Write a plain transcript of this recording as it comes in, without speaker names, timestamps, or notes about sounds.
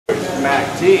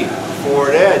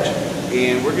MACTFORDEDGE,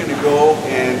 and we're going to go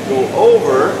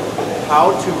over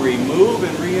how to remove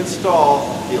and reinstall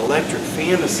the electric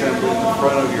fan assembly in the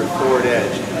front of your Ford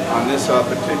Edge on this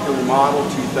particular model,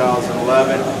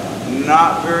 2011.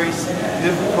 Not very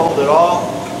difficult at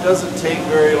all. Doesn't take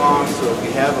very long, so if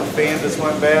you have a fan that's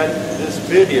went bad, this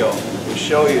video will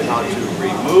show you how to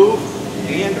remove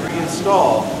and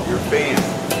reinstall your fan.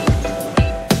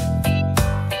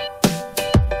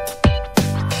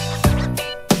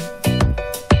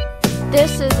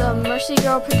 This is a Mercy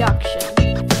Girl production.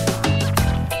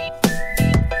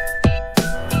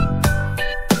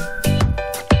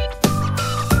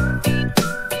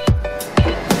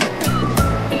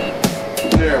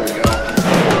 There we go.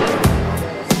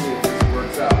 Let's see if this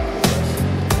works out for us.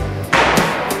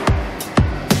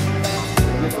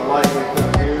 Get the light right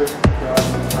up here across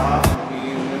the top, and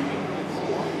then we can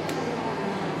see.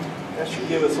 That should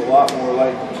give us a lot more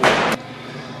light to check.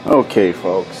 Okay,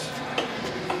 folks.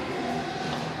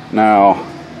 Now,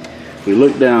 if we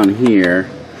look down here,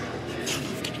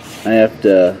 I have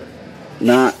to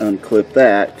not unclip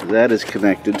that, because that is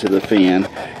connected to the fan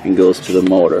and goes to the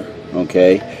motor.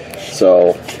 Okay,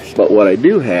 so, but what I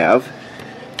do have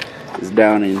is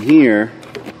down in here,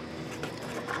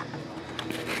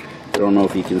 I don't know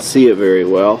if you can see it very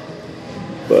well,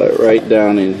 but right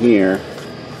down in here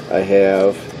I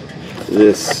have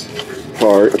this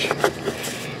part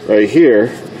right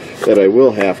here that I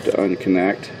will have to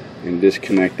unconnect and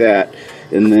disconnect that,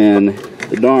 and then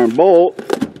the darn bolt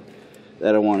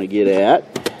that I want to get at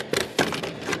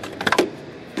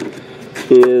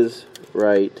is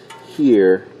right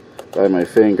here by my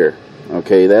finger.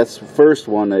 Okay, that's the first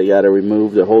one that I got to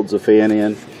remove that holds the fan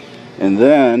in, and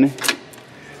then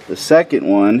the second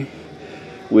one,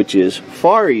 which is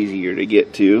far easier to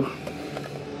get to,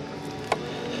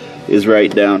 is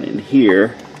right down in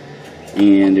here,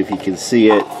 and if you can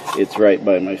see it, it's right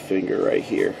by my finger right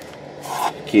here.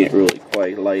 Can't really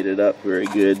quite light it up very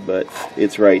good, but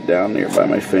it's right down there by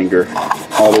my finger,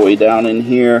 all the way down in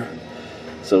here,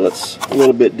 so it's a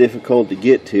little bit difficult to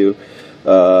get to.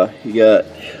 You got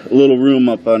a little room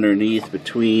up underneath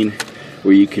between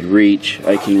where you could reach.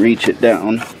 I can reach it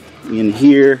down in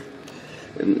here,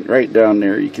 and right down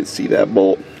there you can see that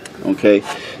bolt. Okay,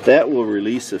 that will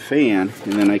release the fan,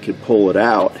 and then I can pull it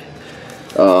out.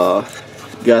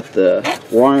 Got the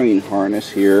wiring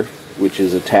harness here, which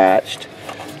is attached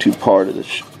to part of the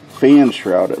fan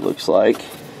shroud, it looks like.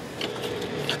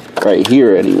 Right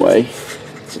here anyway.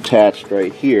 It's attached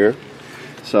right here.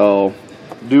 So,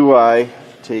 do I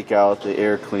take out the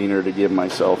air cleaner to give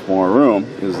myself more room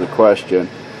is the question.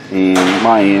 And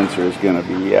my answer is going to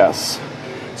be yes.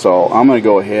 So, I'm going to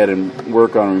go ahead and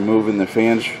work on removing the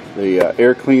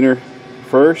air cleaner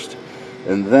first,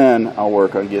 and then I'll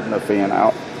work on getting the fan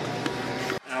out.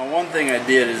 Now, one thing I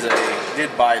did is I did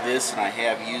buy this, and I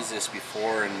have used this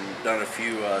before and done a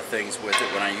few things with it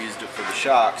when I used it for the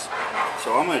shocks.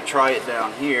 So I'm going to try it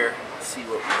down here, see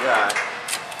what we got,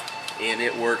 and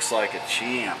it works like a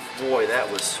champ. Boy, that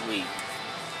was sweet.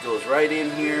 Goes right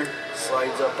in here,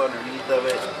 slides up underneath of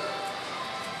it,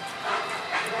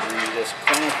 and you just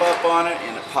clamp up on it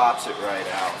and it pops it right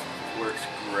out. Works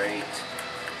great.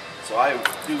 So I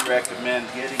do recommend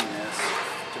getting this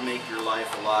to make your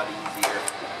life a lot easier.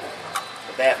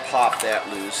 But that popped that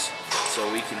loose,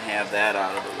 so we can have that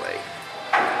out of the way.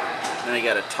 Then I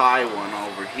got to tie one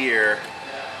over here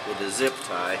with a zip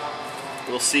tie.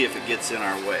 We'll see if it gets in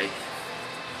our way.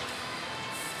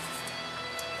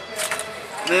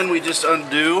 Then we just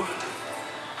undo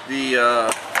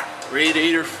the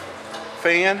radiator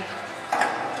fan.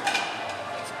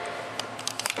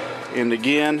 And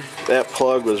again, that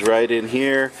plug was right in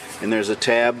here, and there's a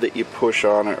tab that you push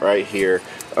on it right here.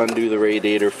 Undo the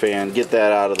radiator fan, get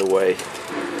that out of the way.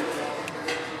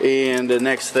 And the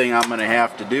next thing I'm going to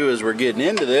have to do as we're getting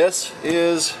into this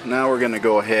is now we're going to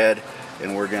go ahead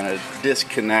and we're going to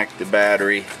disconnect the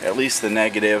battery, at least the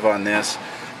negative on this,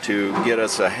 to get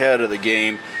us ahead of the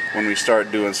game when we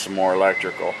start doing some more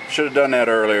electrical. Should have done that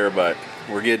earlier, but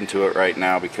we're getting to it right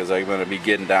now because I'm going to be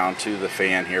getting down to the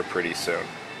fan here pretty soon.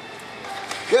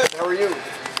 Good, how are you?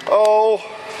 Oh,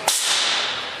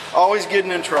 always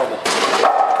getting in trouble.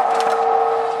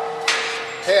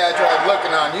 Hey, I tried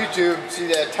looking on YouTube, see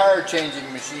that tire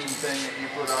changing machine thing that you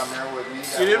put on there with me.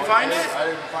 You didn't find it? I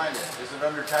didn't find it. Is it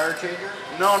under tire changer?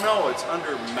 No, it's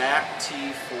under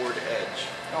MACTFORDEDGE.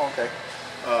 Oh, okay.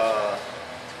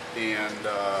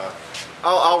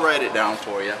 I'll write it down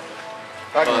for you.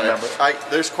 I can remember.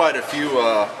 There's quite a few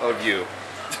of you.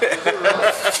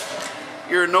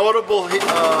 You're a notable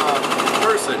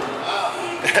person. Wow.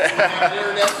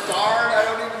 Internet star and I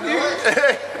don't even know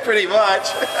it? Pretty much.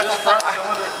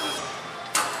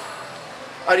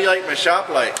 How do you like my shop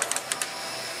light?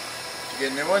 Did you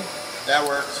get a new one? That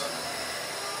works.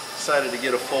 Decided to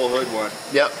get a full hood one.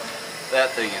 Yep. That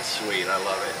thing is sweet. I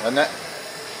love it. And that,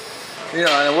 you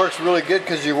know, and it works really good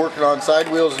because you're working on side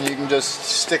wheels and you can just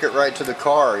stick it right to the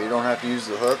car. You don't have to use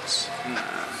the hooks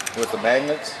with the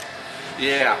magnets.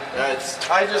 Yeah, I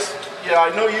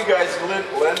know you guys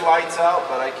lend lights out,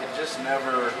 but I can just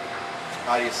never,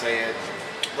 how do you say it?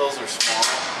 Those are small.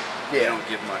 Yeah. They don't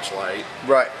give much light.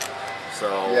 Right.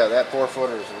 So. Yeah, that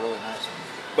 4-footer is a really nice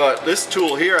one. But this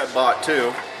tool here I bought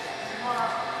too.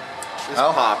 This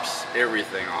pops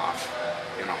everything off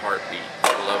in a heartbeat.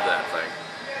 I love that thing.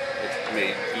 It's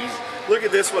made easy. Look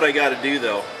at this, what I got to do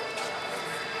though.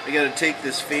 I got to take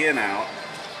this fan out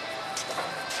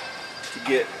to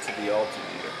get to the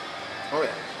alternator. Oh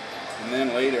yeah. And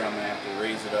then later I'm going to have to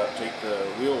raise it up, take the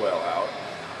wheel well out,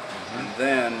 and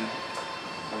then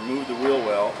remove the wheel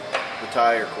well, the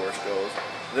tire course goes.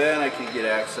 Then I can get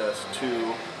access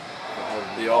to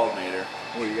the alternator.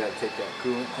 Well, you got to take that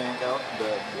coolant tank out?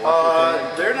 The water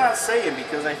tank? They're not saying,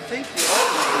 because I think the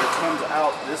alternator comes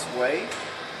out this way.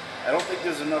 I don't think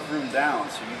there's enough room down,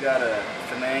 so you got to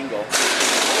finagle.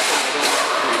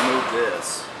 Remove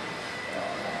this.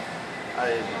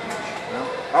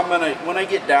 I'm gonna, when I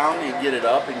get down and get it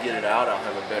up and get it out, I'll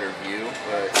have a better view.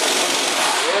 But I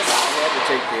had to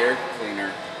take the air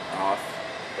cleaner off.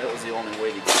 That was the only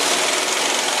way to get it.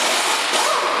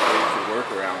 You could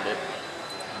work around it.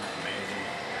 Amazing.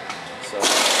 So,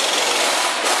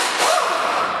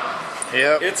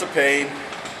 yep. It's a pain.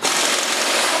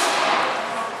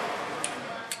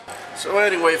 So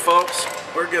anyway, folks,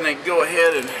 we're gonna go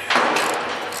ahead and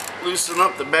loosen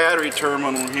up the battery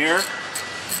terminal here.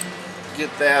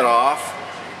 Get that off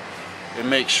and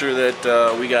make sure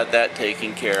that we got that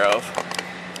taken care of.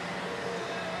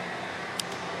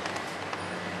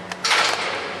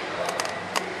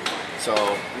 So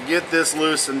we get this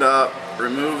loosened up,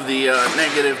 remove the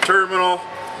negative terminal,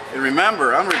 and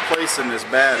remember I'm replacing this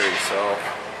battery, so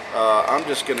I'm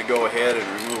just going to go ahead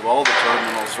and remove all the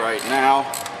terminals right now.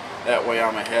 That way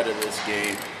I'm ahead of this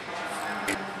game.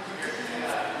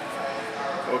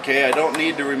 Okay, I don't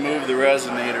need to remove the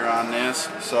resonator on this,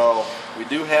 so we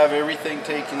do have everything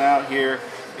taken out here.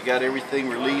 We got everything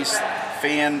released.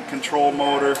 Fan control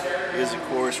motor is of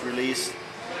course released.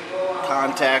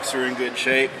 Contacts are in good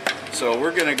shape. So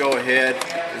we're going to go ahead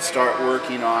and start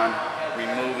working on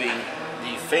removing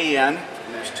the fan.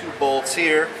 And there's 2 bolts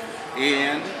here,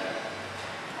 and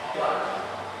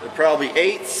they're probably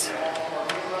 8s.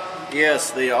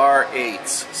 Yes, they are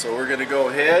 8s. So we're going to go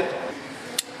ahead.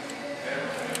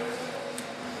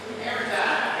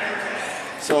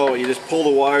 So you just pull the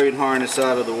wiring harness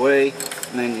out of the way,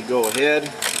 and then you go ahead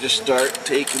and just start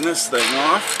taking this thing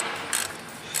off.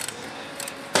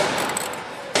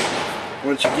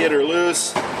 Once you get her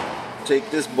loose, take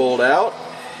this bolt out.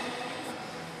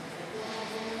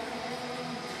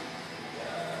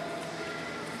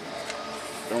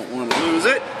 Don't want to lose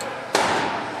it.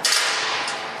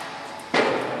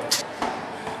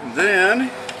 And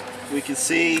then we can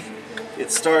see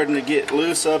it's starting to get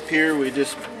loose up here. We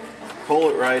just pull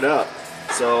it right up.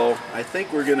 So I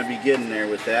think we're going to be getting there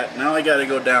with that. Now I got to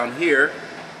go down here.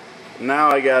 Now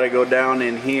I got to go down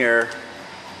in here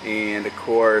and of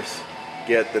course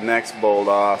get the next bolt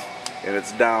off, and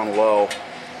it's down low.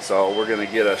 So we're going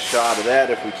to get a shot of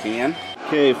that if we can.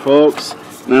 Okay folks,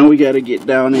 now we got to get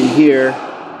down in here,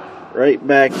 right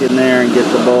back in there and get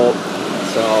the bolt.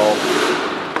 So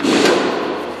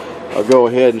I'll go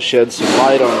ahead and shed some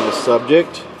light on this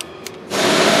subject.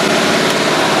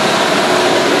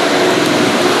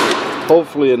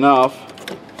 Hopefully enough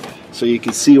so you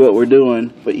can see what we're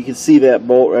doing, but you can see that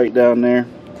bolt right down there.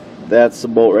 That's the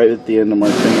bolt right at the end of my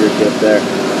fingertip there.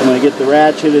 I'm going to get the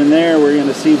ratchet in there. We're going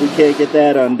to see if we can't get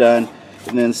that undone,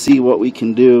 and then see what we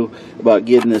can do about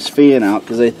getting this fan out,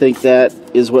 because I think that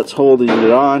is what's holding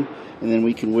it on. And then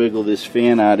we can wiggle this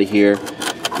fan out of here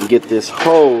and get this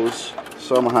hose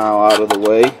somehow out of the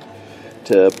way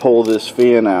to pull this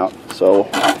fan out. So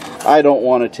I don't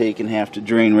want to take and have to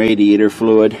drain radiator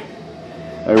fluid.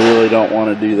 I really don't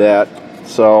want to do that.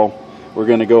 So we're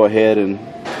going to go ahead and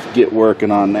get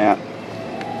working on that.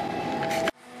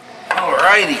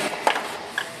 Alrighty.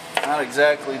 Not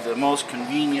exactly the most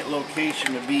convenient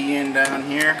location to be in down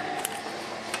here,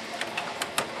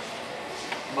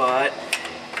 but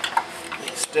the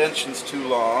extension's too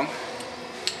long.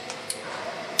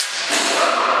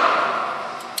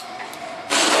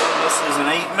 This is an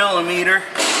 8mm.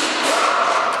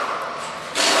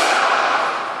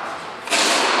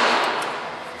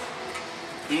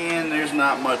 And there's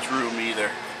not much room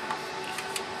either.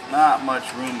 Not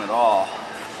much room at all.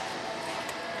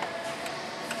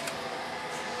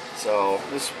 So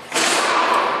this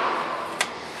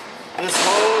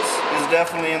hose is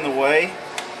definitely in the way.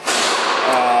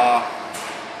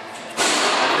 I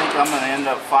think I'm going to end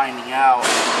up finding out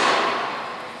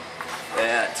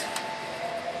that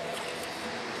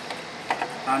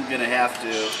I'm going to have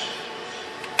to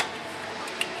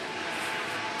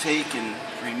take and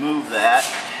remove that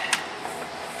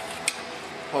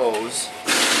hose,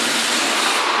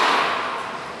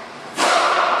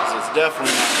 because it's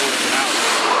definitely not working out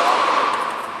very well.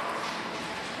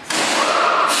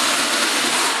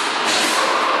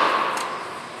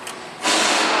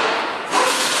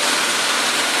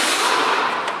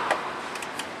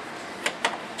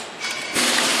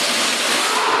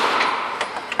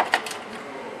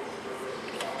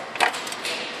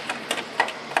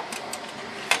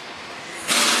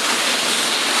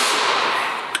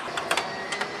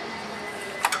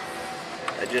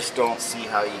 I just don't see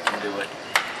how you can do it.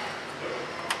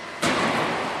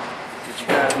 Because you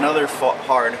got another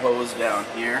hard hose down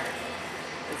here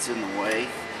that's in the way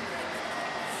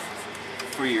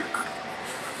for your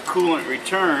coolant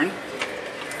return.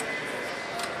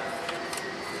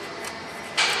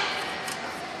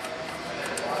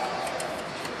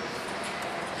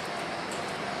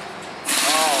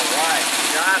 Alright,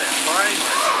 got it,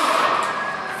 finally.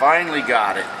 Finally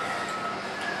got it.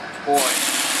 Boy.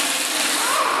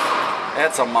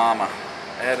 That's a mama.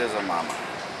 That is a mama.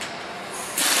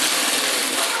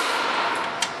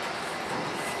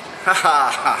 Ha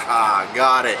ha ha ha.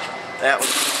 Got it. That was.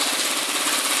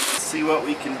 Let's see what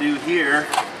we can do here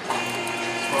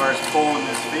as far as pulling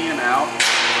this fan out.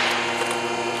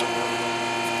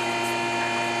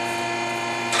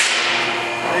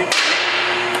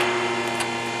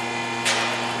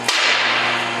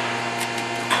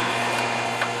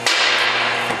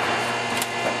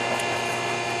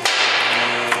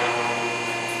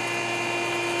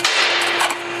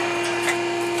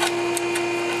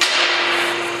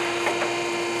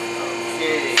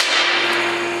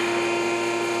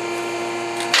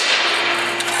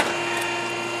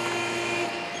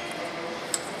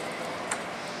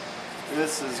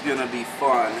 This is going to be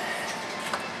fun,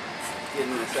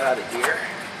 getting this out of here.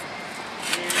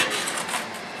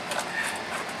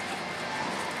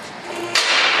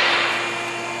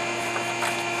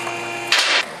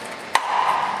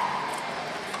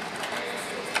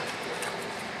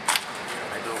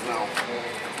 I don't know.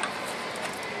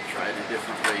 Try it a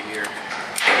different way here.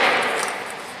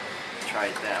 Try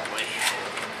it that way.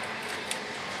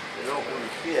 They don't really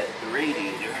fit the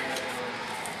radiator.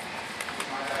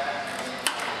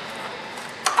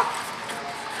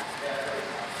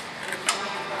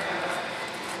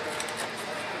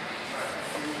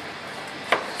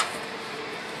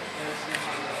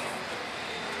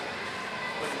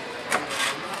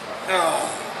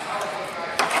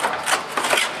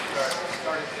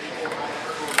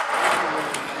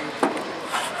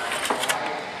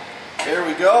 There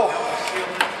we go.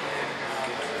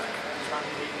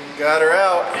 Got her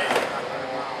out.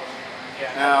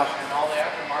 Now,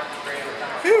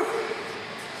 whew,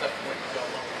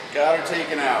 got her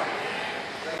taken out.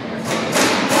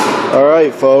 All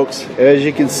right, folks, as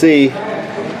you can see,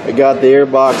 I got the air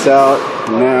box out.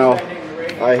 Now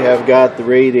I have got the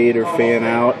radiator fan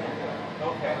out.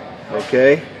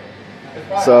 Okay,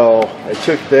 so I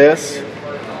took this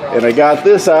and I got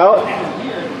this out,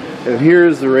 and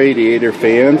here's the radiator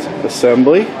fan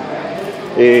assembly,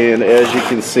 and as you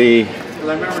can see,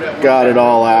 got it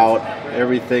all out.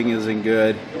 Everything is in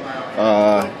good.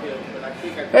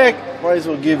 Heck, might as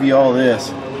well give you all this.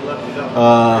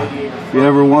 If you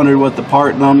ever wondered what the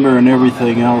part number and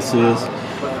everything else is,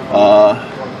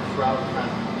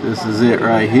 this is it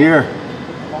right here.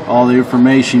 All the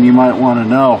information you might want to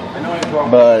know.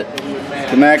 But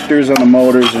connectors on the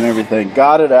motors and everything.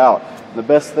 Got it out. The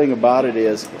best thing about it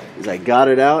is I got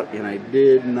it out and I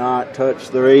did not touch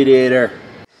the radiator.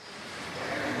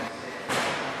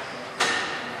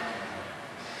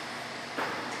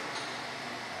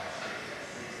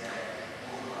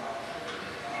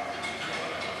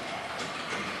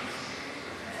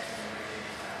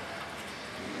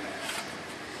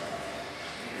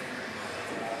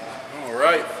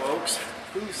 Alright, folks,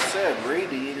 who said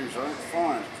radiators aren't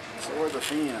fun? So are the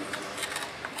fans.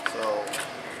 So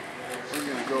we're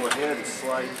going to go ahead and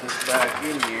slide this back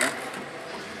in here.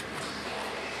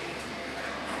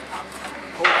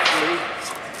 Hopefully,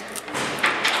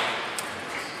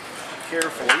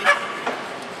 carefully,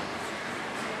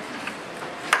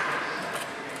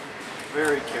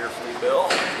 very carefully, Bill.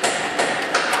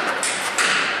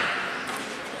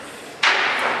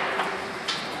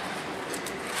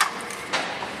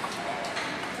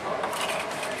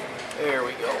 There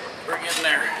we go. We're getting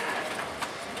there.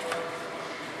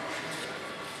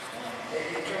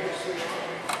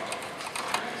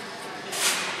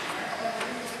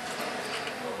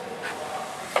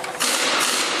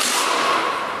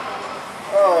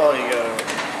 Oh, you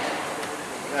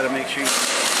gotta make sure you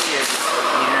see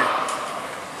everything here.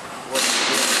 What you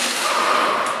do.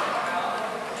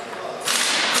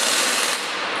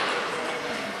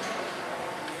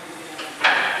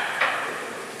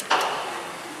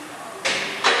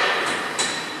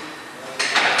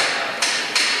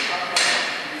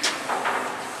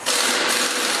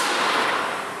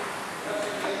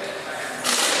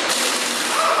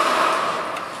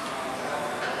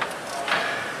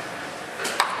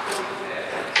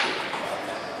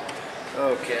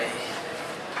 Okay.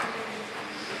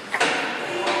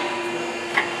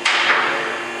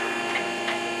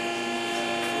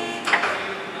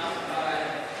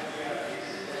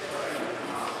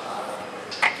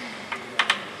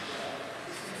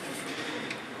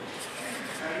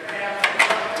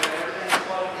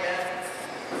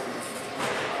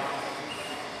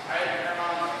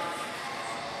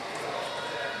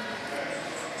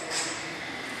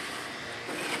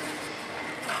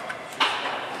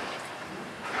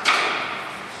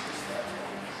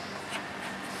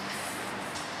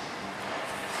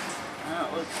 Well,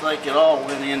 it looks like it all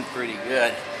went in pretty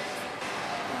good.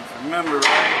 If I remember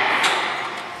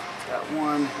right, got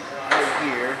one right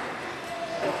here.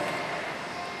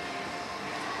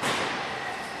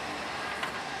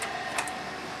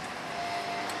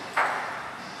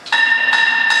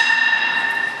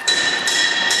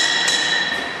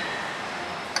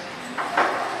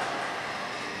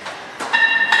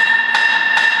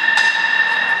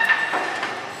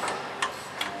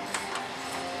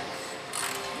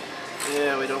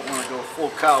 Yeah, we don't want to go full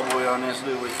cowboy on this,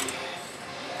 do we?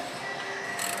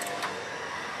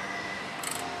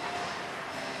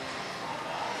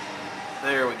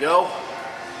 There we go.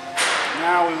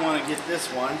 Now we want to get this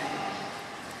one.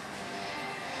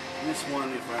 This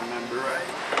one, if I remember right,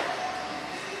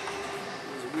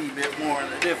 is a wee bit more on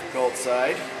the difficult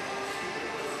side.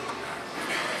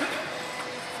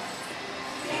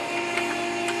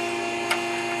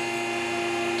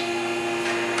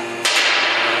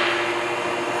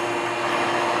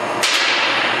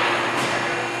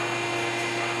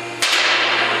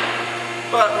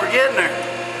 But we're getting there.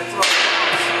 That's all it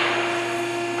counts.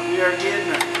 We are getting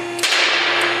there.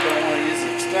 Don't want to use the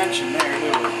extension there, do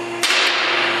we?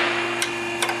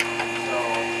 So,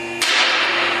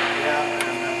 yeah,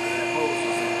 and that hose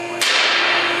was in the way.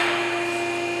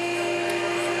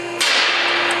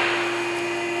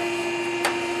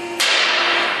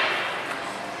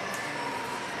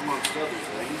 Amongst other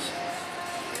things.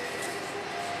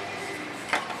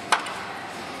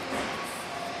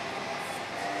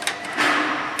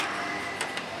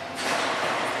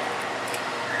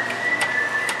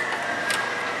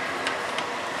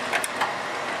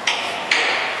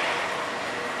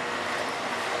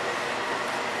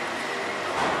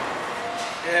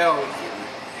 Yeah,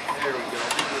 there we go.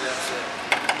 Maybe that's it.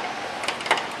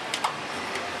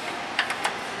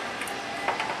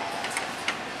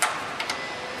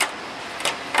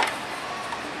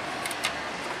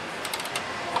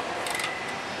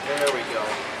 There we go.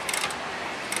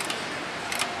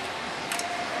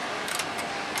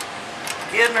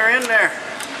 Getting her in there.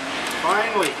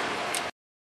 Finally.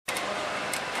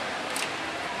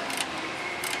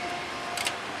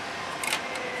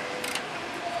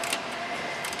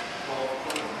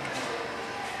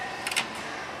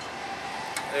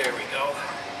 There we go.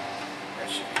 That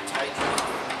should be tight.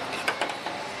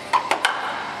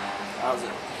 How's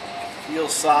it?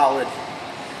 Feels solid.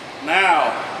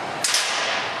 Now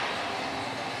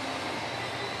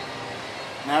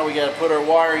we got to put our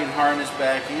wiring harness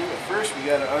back in, but first we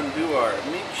got to undo our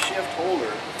makeshift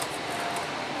holder.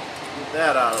 Get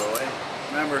that out of the way.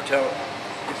 Remember to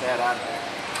get that out of there.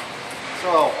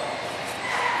 So,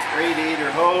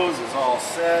 radiator hose is all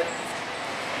set.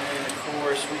 And of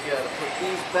course we got to put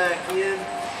these back in.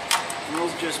 And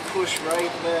those just push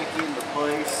right back into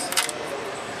place.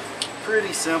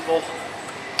 Pretty simple.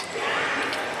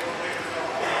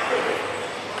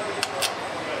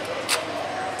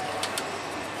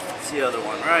 That's the other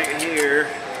one right here.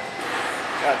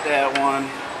 Got that one.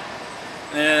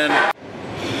 And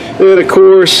of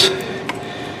course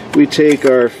we take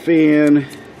our fan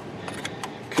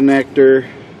connector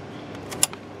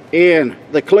and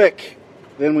the click.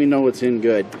 Then we know it's in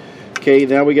good. Okay,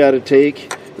 now we got to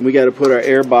take and we got to put our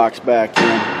air box back in.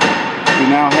 We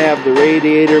now have the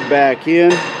radiator back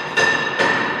in.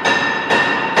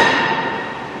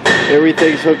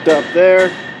 Everything's hooked up there.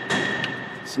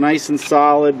 It's nice and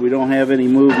solid. We don't have any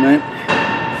movement.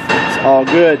 It's all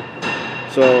good.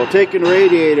 So taking the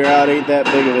radiator out ain't that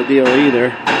big of a deal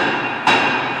either.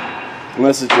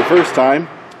 Unless it's your first time.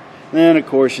 Then of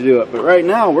course you do it. But right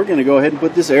now we're going to go ahead and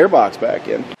put this air box back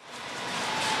in.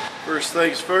 First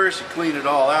things first, you clean it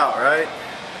all out, right?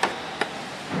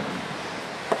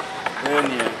 Then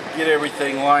you get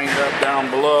everything lined up down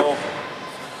below.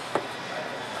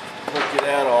 Hook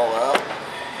that all up.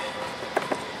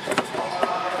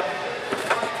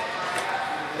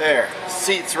 There,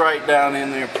 seats right down in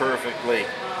there perfectly.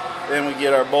 Then we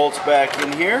get our bolts back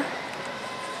in here.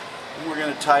 And we're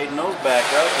going to tighten those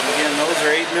back up. And again, those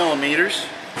are 8mm.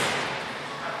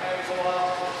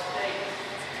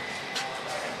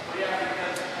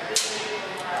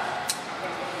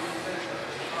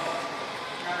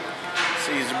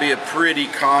 Seems to be a pretty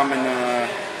common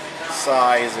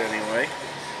size anyway.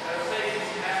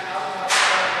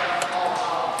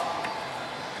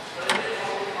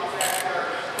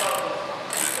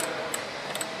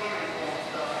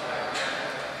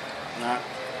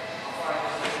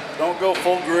 Don't go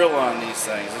full grill on these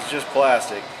things, it's just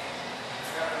plastic.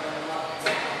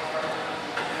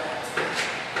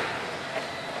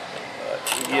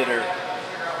 We get her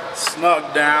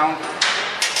snug down,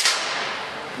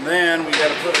 and then we got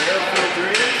to put an air filter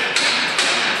in.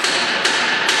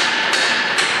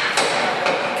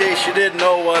 In case you didn't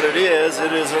know what it is an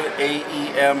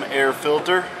AEM air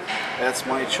filter. That's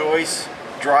my choice,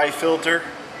 dry filter.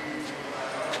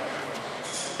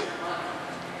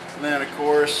 And then of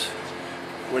course,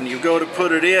 when you go to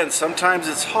put it in, sometimes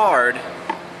it's hard.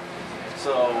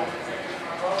 So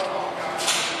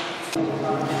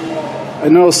I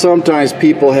know sometimes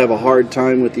people have a hard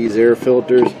time with these air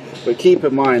filters, but keep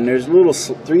in mind there's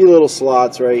three little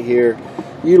slots right here.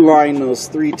 You line those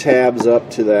 3 tabs up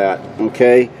to that,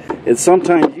 okay? And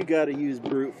sometimes you got to use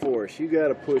brute force. You got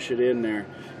to push it in there.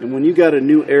 And when you got a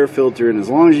new air filter, and as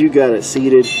long as you got it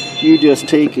seated, you just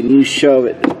take and you shove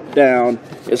it down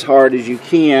as hard as you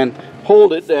can,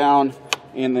 hold it down,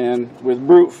 and then with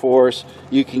brute force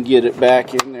you can get it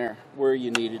back in there where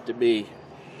you need it to be.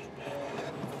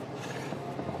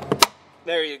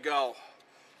 There you go.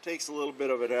 Takes a little bit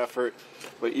of an effort,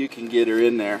 but you can get her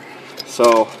in there.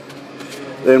 So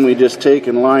then we just take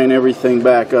and line everything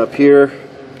back up here.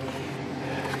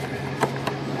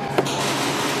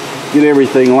 Get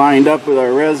everything lined up with our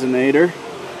resonator.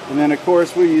 And then of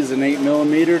course we use an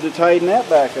 8mm to tighten that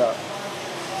back up.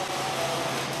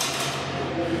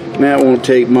 And that won't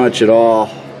take much at all.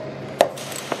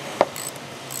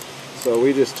 So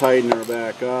we just tighten her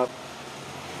back up.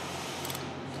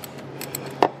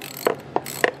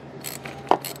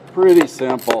 Pretty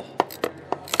simple.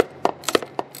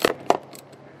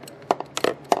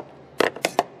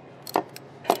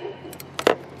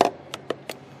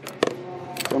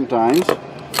 Sometimes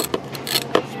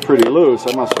it's pretty loose.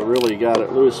 I must have really got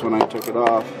it loose when I took it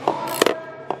off.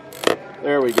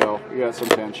 There we go. We got some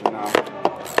tension now.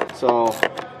 So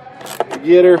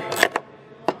get her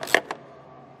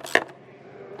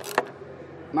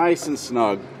nice and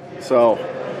snug. So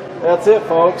that's it,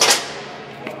 folks.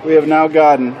 We have now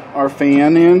gotten our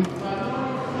fan in.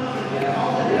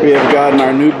 We have gotten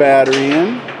our new battery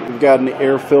in. We've gotten the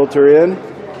air filter in.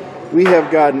 We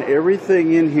have gotten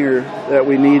everything in here that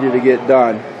we needed to get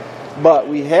done. But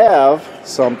we have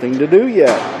something to do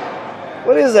yet.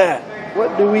 What is that?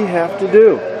 What do we have to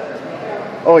do?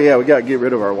 Oh yeah, we got to get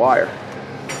rid of our wire.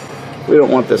 We don't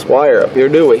want this wire up here,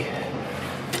 do we?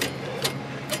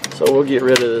 So we'll get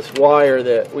rid of this wire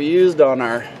that we used on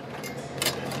our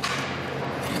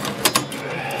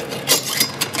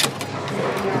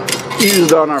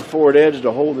Ford Edge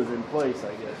to hold it in place,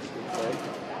 I guess you could say.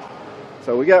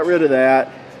 So we got rid of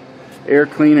that. Air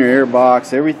cleaner, air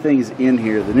box, everything's in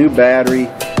here. The new battery,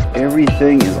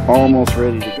 everything is almost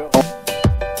ready to go.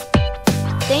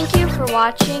 Thank you for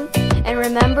watching, and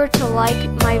remember to like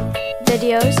my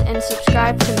videos and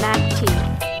subscribe to MACT.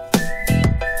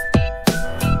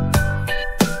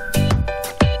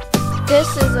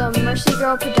 This is a Mercy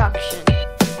Girl production.